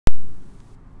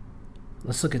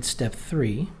Let's look at step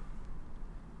 3.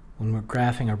 When we're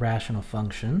graphing a rational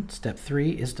function, step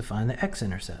 3 is to find the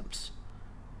x-intercepts.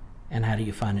 And how do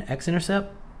you find an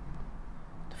x-intercept?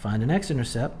 To find an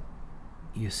x-intercept,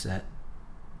 you set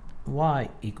y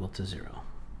equal to 0.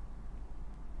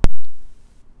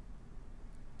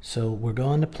 So we're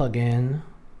going to plug in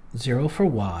 0 for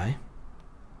y.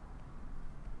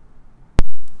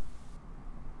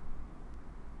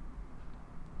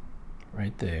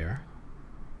 Right there.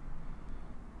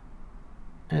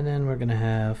 And then we're going to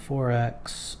have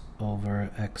 4x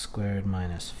over x squared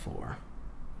minus 4.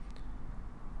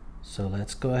 So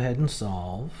let's go ahead and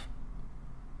solve.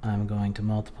 I'm going to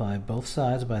multiply both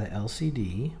sides by the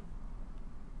LCD.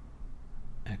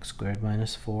 X squared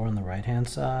minus 4 on the right hand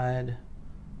side.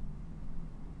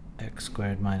 X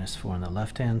squared minus 4 on the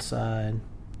left hand side.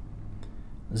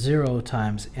 0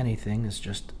 times anything is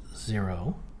just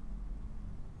 0.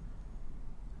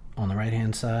 On the right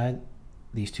hand side,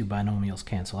 these two binomials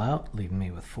cancel out, leaving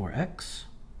me with 4x.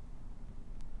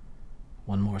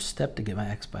 One more step to get my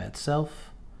x by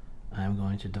itself. I'm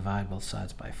going to divide both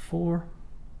sides by 4.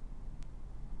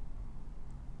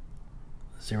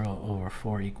 0 over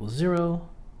 4 equals 0.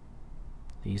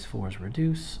 These 4's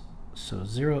reduce, so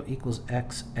 0 equals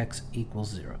x, x equals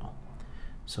 0.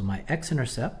 So my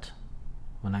x-intercept,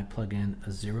 when I plug in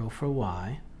a 0 for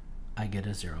y, I get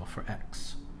a 0 for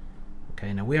x.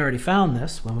 Okay, now we already found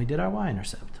this when we did our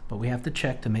y-intercept, but we have to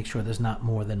check to make sure there's not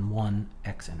more than one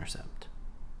x-intercept.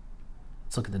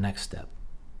 Let's look at the next step.